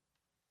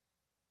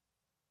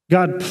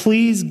 God,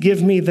 please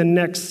give me the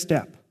next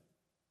step.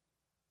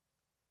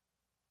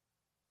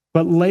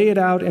 But lay it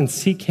out and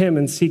seek him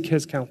and seek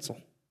his counsel.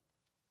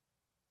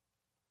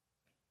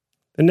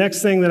 The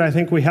next thing that I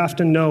think we have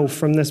to know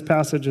from this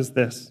passage is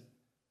this.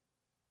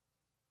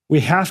 We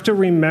have to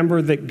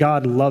remember that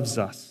God loves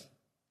us.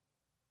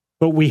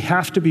 but we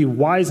have to be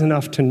wise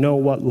enough to know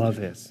what love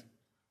is.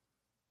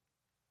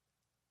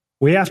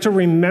 We have to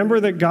remember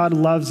that God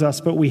loves us,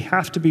 but we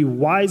have to be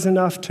wise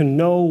enough to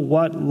know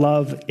what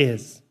love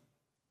is.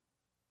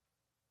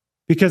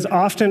 Because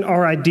often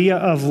our idea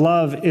of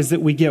love is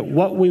that we get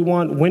what we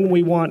want, when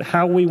we want,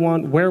 how we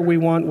want, where we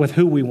want, with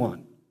who we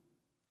want.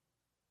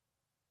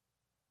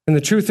 And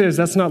the truth is,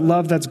 that's not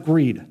love, that's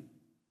greed.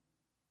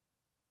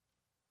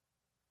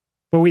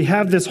 But we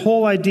have this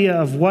whole idea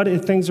of what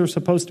things are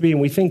supposed to be, and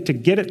we think to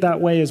get it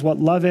that way is what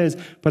love is.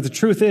 But the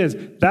truth is,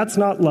 that's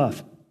not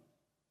love.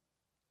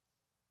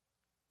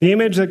 The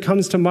image that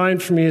comes to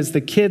mind for me is the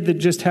kid that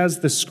just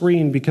has the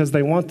screen because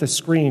they want the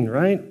screen,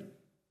 right?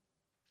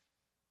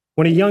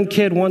 When a young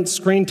kid wants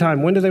screen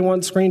time, when do they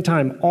want screen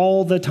time?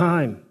 All the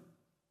time.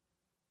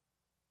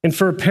 And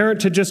for a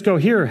parent to just go,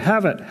 here,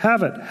 have it,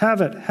 have it,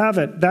 have it, have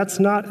it, that's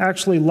not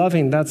actually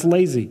loving, that's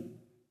lazy.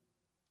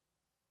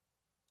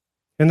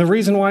 And the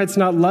reason why it's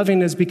not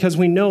loving is because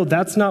we know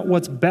that's not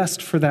what's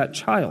best for that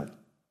child.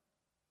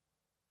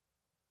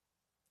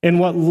 And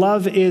what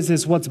love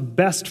is what's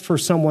best for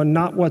someone,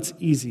 not what's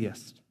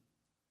easiest.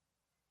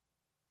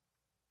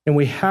 And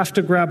we have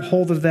to grab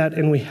hold of that,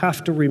 and we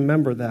have to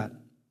remember that.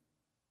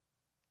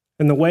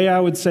 And the way I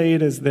would say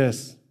it is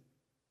this: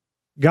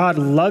 God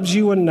loves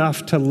you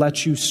enough to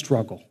let you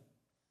struggle.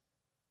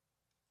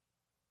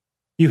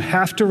 You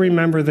have to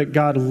remember that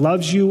God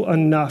loves you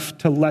enough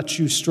to let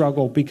you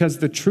struggle, because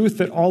the truth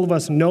that all of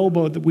us know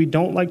but that we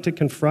don't like to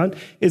confront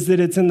is that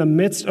it's in the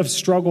midst of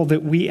struggle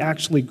that we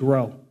actually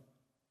grow.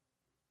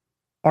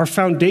 Our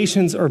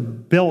foundations are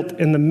built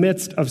in the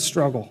midst of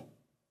struggle.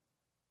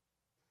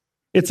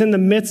 It's in the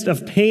midst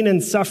of pain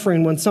and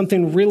suffering when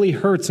something really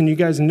hurts, and you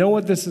guys know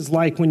what this is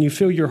like when you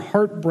feel your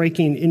heart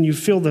breaking and you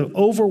feel the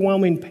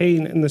overwhelming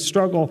pain and the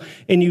struggle,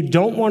 and you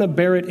don't want to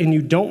bear it and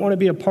you don't want to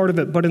be a part of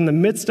it. But in the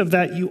midst of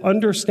that, you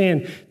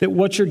understand that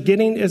what you're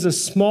getting is a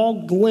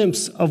small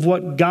glimpse of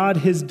what God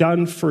has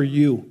done for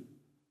you.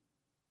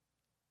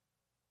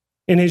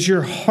 And as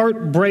your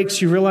heart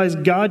breaks, you realize,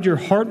 God, your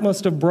heart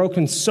must have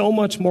broken so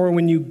much more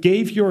when you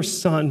gave your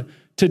son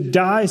to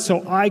die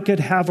so I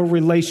could have a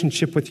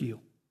relationship with you.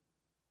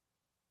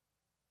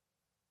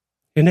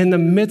 And in the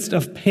midst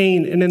of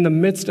pain and in the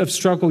midst of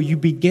struggle, you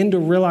begin to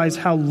realize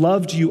how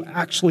loved you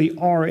actually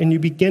are. And you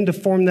begin to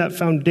form that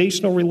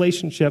foundational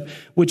relationship,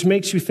 which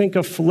makes you think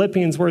of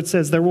Philippians, where it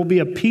says there will be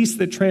a peace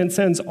that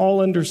transcends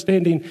all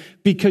understanding,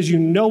 because you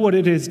know what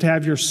it is to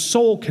have your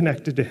soul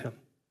connected to him.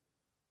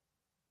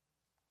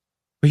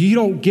 But you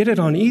don't get it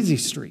on Easy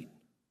Street.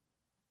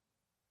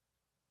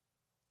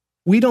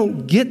 We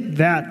don't get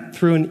that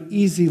through an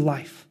easy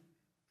life.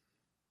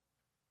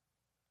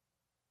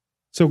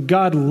 So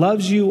God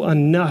loves you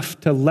enough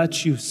to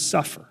let you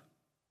suffer,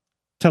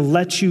 to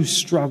let you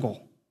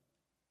struggle,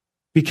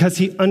 because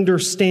he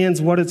understands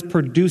what it's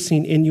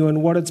producing in you,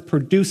 and what it's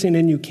producing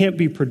in you can't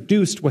be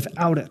produced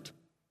without it.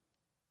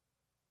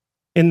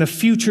 In the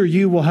future,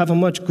 you will have a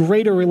much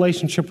greater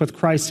relationship with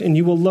Christ, and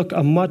you will look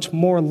a much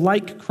more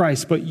like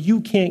Christ, but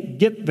you can't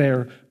get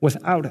there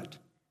without it.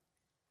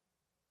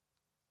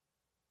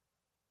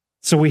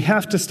 So we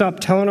have to stop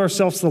telling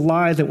ourselves the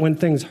lie that when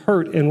things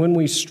hurt and when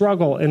we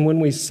struggle and when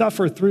we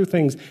suffer through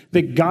things,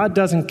 that God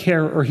doesn't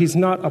care or he's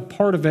not a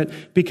part of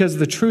it, because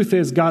the truth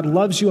is God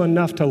loves you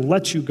enough to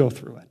let you go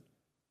through it.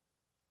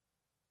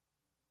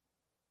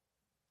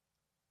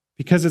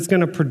 Because it's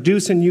going to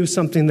produce in you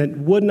something that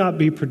would not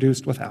be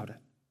produced without it.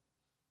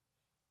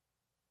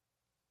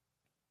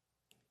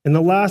 And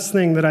the last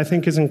thing that I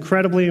think is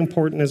incredibly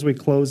important as we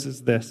close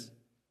is this: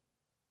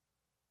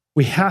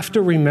 we have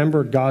to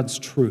remember God's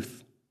truth.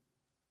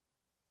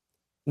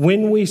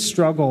 When we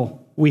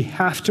struggle, we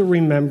have to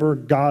remember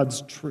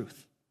God's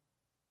truth.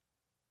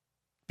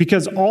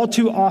 Because all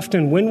too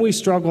often when we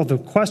struggle, the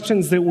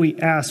questions that we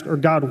ask are,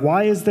 God,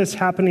 why is this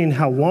happening?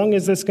 How long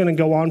is this going to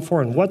go on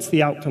for? And what's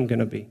the outcome going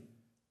to be?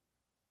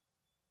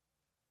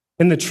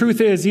 And the truth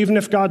is, even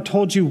if God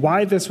told you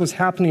why this was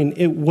happening,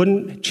 it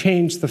wouldn't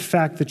change the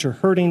fact that you're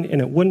hurting,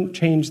 and it wouldn't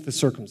change the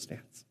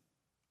circumstance.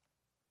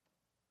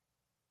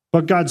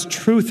 But God's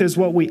truth is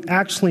what we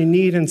actually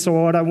need. And so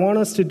what I want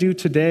us to do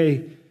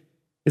today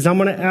is I'm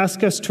going to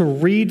ask us to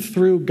read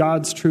through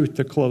God's truth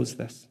to close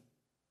this.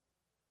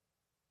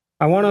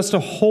 I want us to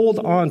hold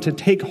on, to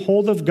take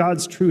hold of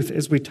God's truth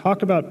as we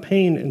talk about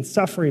pain and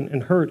suffering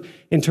and hurt,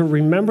 and to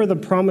remember the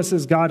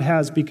promises God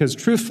has, because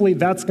truthfully,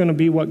 that's going to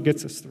be what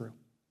gets us through.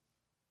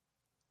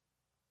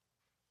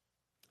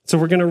 So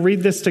we're going to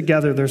read this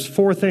together. There's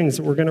 4 things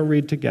that we're going to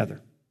read together.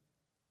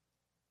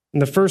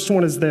 And the first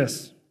one is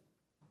this: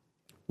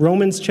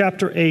 Romans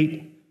chapter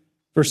 8,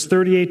 verse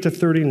 38 to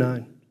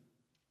 39.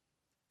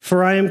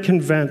 For I am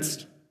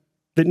convinced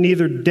that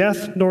neither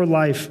death nor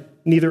life,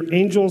 neither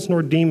angels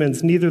nor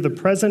demons, neither the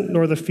present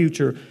nor the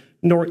future,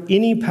 nor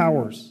any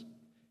powers,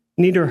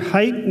 neither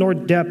height nor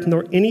depth,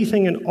 nor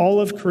anything in all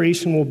of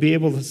creation will be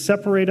able to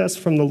separate us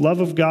from the love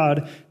of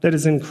God that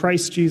is in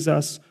Christ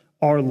Jesus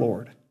our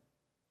Lord.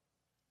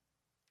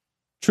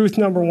 Truth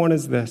number 1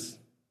 is this: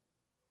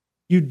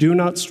 you do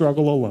not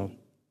struggle alone.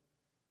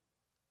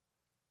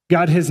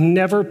 God has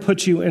never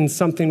put you in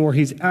something where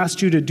he's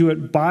asked you to do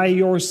it by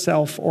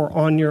yourself or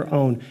on your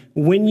own.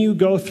 When you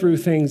go through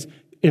things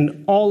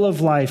in all of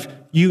life,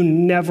 you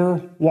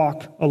never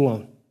walk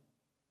alone.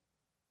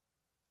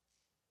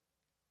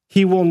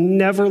 He will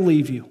never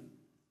leave you.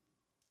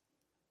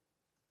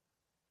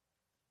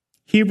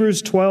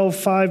 Hebrews 12,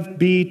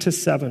 5b to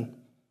 7.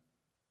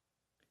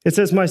 It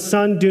says, "My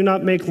son, do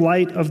not make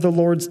light of the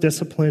Lord's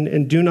discipline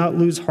and do not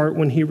lose heart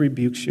when he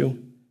rebukes you.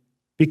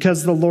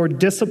 Because the Lord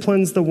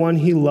disciplines the one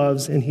he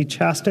loves and he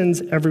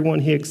chastens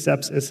everyone he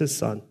accepts as his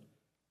son.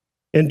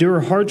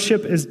 Endure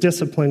hardship as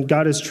discipline.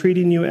 God is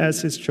treating you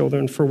as his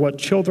children. For what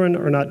children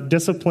are not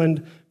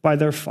disciplined by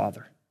their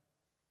father?"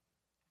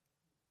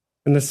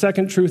 And the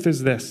second truth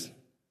is this: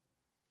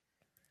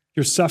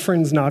 your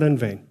suffering's not in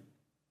vain.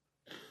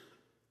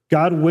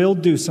 God will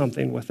do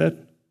something with it,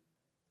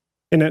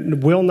 and it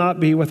will not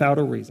be without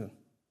a reason.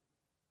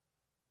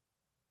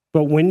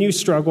 But when you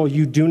struggle,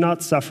 you do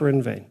not suffer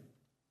in vain.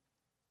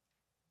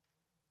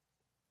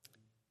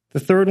 The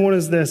third one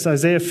is this,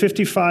 Isaiah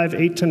 55,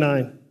 8 to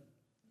 9.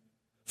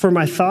 "For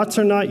my thoughts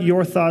are not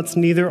your thoughts,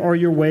 neither are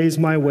your ways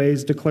my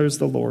ways, declares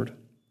the Lord.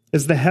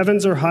 As the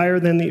heavens are higher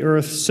than the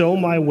earth, so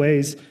my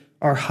ways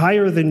are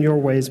higher than your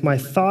ways, my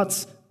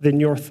thoughts than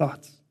your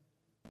thoughts."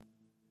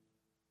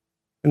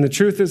 And the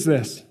truth is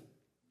this: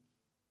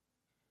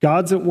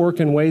 God's at work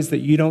in ways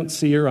that you don't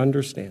see or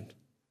understand.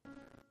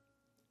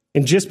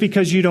 And just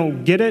because you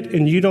don't get it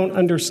and you don't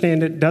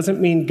understand it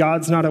doesn't mean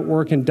God's not at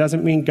work and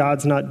doesn't mean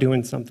God's not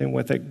doing something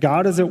with it.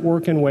 God is at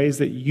work in ways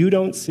that you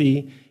don't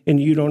see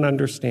and you don't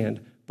understand,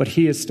 but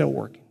he is still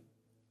working.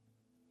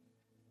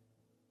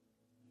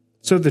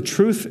 So the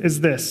truth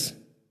is this: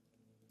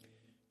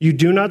 you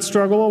do not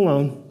struggle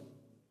alone.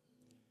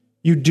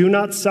 You do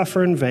not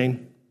suffer in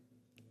vain.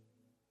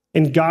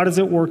 And God is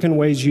at work in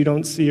ways you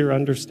don't see or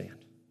understand.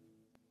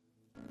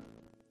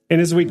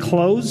 And as we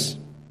close,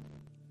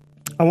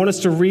 I want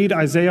us to read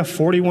Isaiah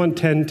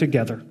 41:10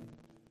 together,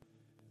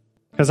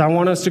 because I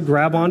want us to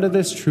grab onto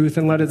this truth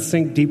and let it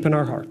sink deep in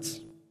our hearts.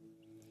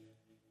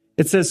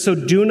 It says, "So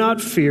do not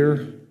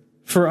fear,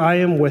 for I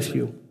am with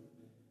you.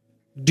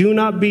 Do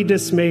not be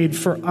dismayed,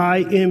 for I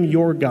am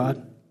your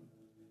God.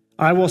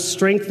 I will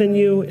strengthen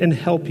you and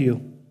help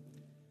you.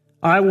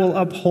 I will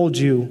uphold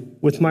you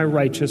with my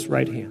righteous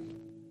right hand."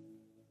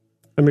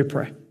 Let me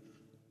pray.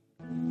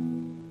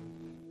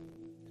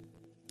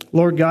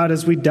 Lord God,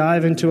 as we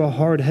dive into a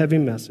hard, heavy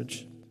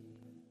message,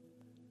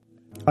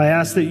 I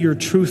ask that your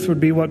truth would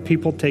be what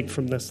people take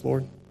from this,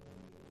 Lord.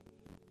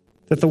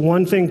 That the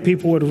one thing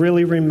people would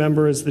really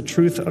remember is the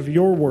truth of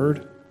your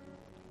word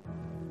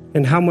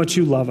and how much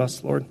you love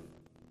us, Lord.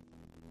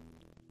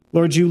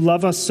 Lord, you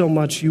love us so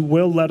much, you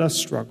will let us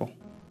struggle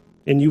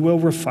and you will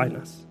refine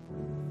us.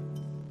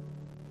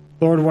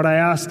 Lord, what I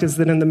ask is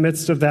that in the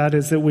midst of that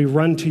is that we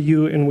run to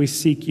you and we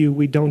seek you.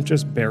 We don't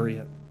just bury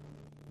it.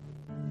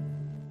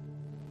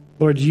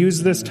 Lord,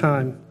 use this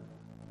time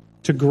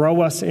to grow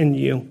us in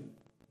you,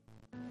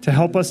 to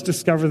help us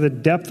discover the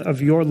depth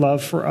of your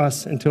love for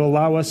us and to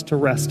allow us to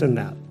rest in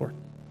that, Lord.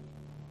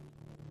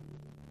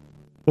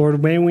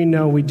 Lord, may we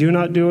know we do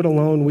not do it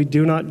alone. We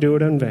do not do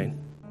it in vain.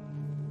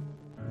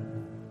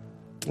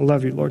 I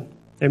love you, Lord.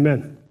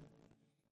 Amen.